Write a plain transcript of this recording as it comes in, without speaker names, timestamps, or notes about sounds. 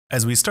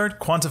As we start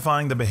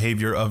quantifying the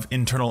behavior of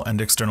internal and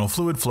external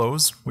fluid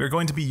flows, we are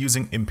going to be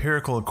using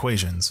empirical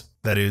equations,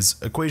 that is,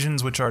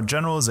 equations which are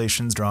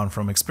generalizations drawn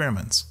from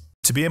experiments.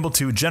 To be able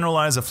to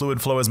generalize a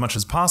fluid flow as much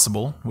as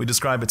possible, we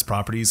describe its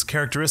properties,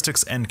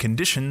 characteristics, and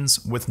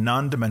conditions with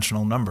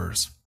non-dimensional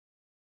numbers.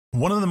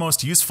 One of the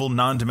most useful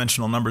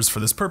non-dimensional numbers for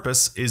this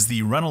purpose is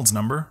the Reynolds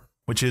number,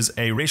 which is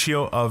a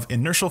ratio of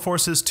inertial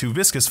forces to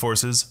viscous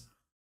forces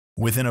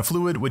within a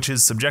fluid which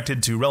is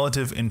subjected to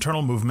relative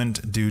internal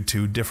movement due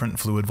to different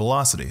fluid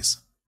velocities.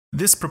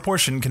 This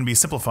proportion can be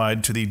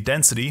simplified to the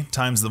density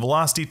times the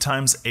velocity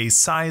times a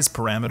size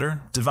parameter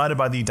divided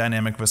by the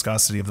dynamic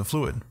viscosity of the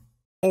fluid.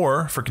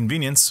 Or, for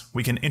convenience,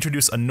 we can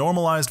introduce a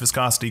normalized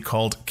viscosity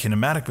called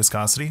kinematic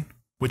viscosity,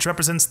 which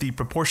represents the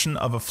proportion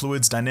of a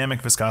fluid's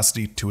dynamic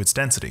viscosity to its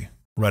density.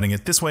 Writing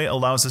it this way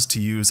allows us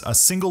to use a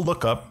single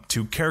lookup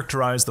to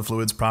characterize the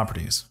fluid's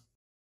properties.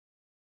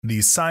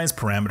 The size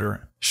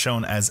parameter,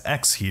 shown as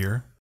x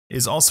here,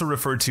 is also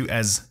referred to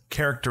as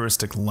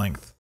characteristic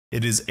length.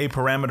 It is a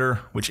parameter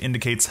which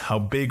indicates how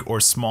big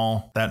or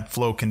small that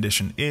flow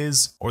condition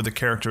is, or the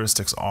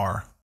characteristics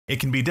are.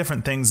 It can be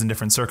different things in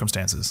different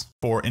circumstances.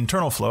 For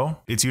internal flow,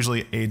 it's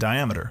usually a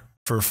diameter.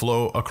 For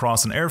flow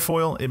across an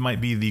airfoil, it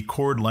might be the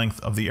chord length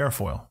of the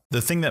airfoil.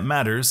 The thing that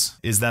matters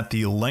is that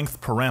the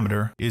length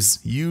parameter is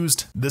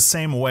used the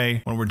same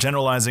way when we're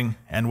generalizing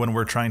and when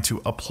we're trying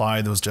to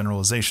apply those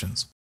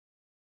generalizations.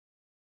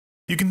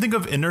 You can think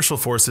of inertial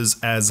forces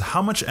as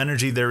how much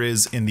energy there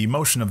is in the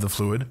motion of the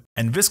fluid,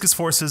 and viscous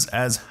forces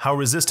as how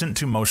resistant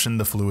to motion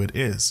the fluid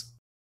is.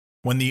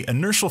 When the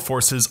inertial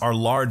forces are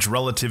large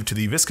relative to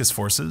the viscous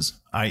forces,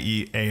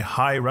 i.e. a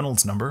high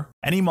Reynolds number,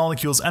 any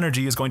molecule's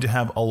energy is going to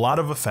have a lot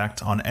of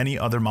effect on any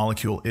other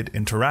molecule it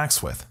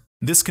interacts with.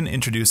 This can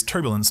introduce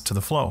turbulence to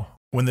the flow.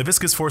 When the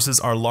viscous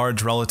forces are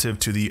large relative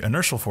to the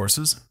inertial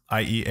forces,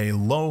 i.e. a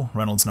low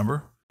Reynolds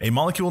number, a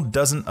molecule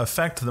doesn't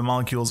affect the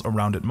molecules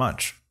around it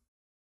much.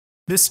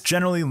 This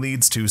generally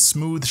leads to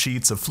smooth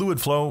sheets of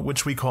fluid flow,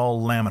 which we call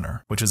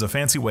laminar, which is a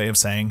fancy way of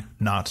saying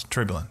not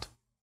turbulent.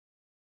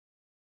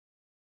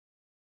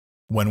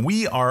 When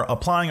we are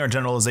applying our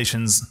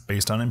generalizations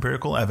based on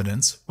empirical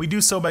evidence, we do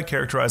so by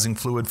characterizing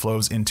fluid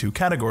flows into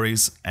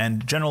categories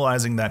and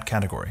generalizing that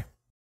category.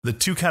 The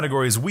two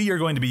categories we are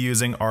going to be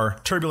using are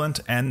turbulent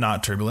and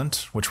not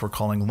turbulent, which we're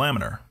calling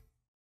laminar.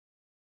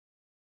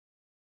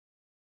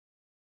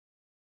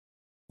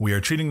 We are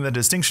treating the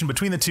distinction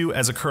between the two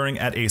as occurring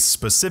at a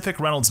specific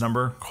Reynolds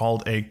number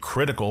called a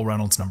critical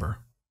Reynolds number.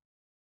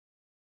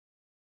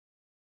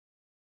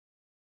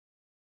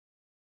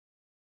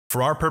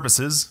 For our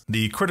purposes,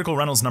 the critical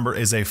Reynolds number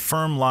is a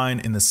firm line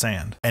in the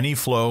sand. Any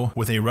flow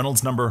with a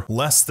Reynolds number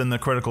less than the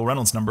critical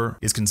Reynolds number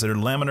is considered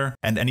laminar,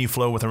 and any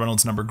flow with a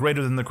Reynolds number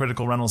greater than the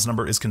critical Reynolds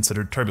number is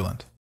considered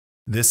turbulent.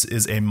 This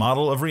is a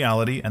model of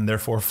reality and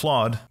therefore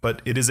flawed,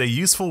 but it is a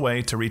useful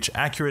way to reach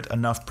accurate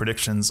enough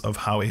predictions of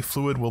how a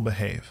fluid will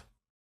behave.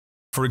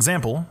 For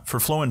example, for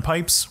flow in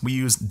pipes, we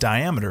use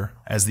diameter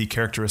as the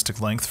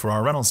characteristic length for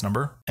our Reynolds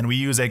number, and we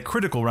use a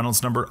critical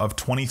Reynolds number of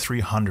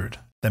 2300.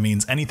 That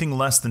means anything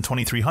less than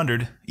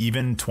 2300,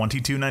 even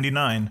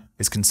 2299,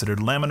 is considered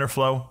laminar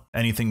flow.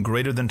 Anything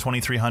greater than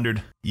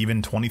 2300,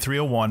 even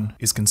 2301,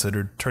 is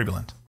considered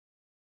turbulent.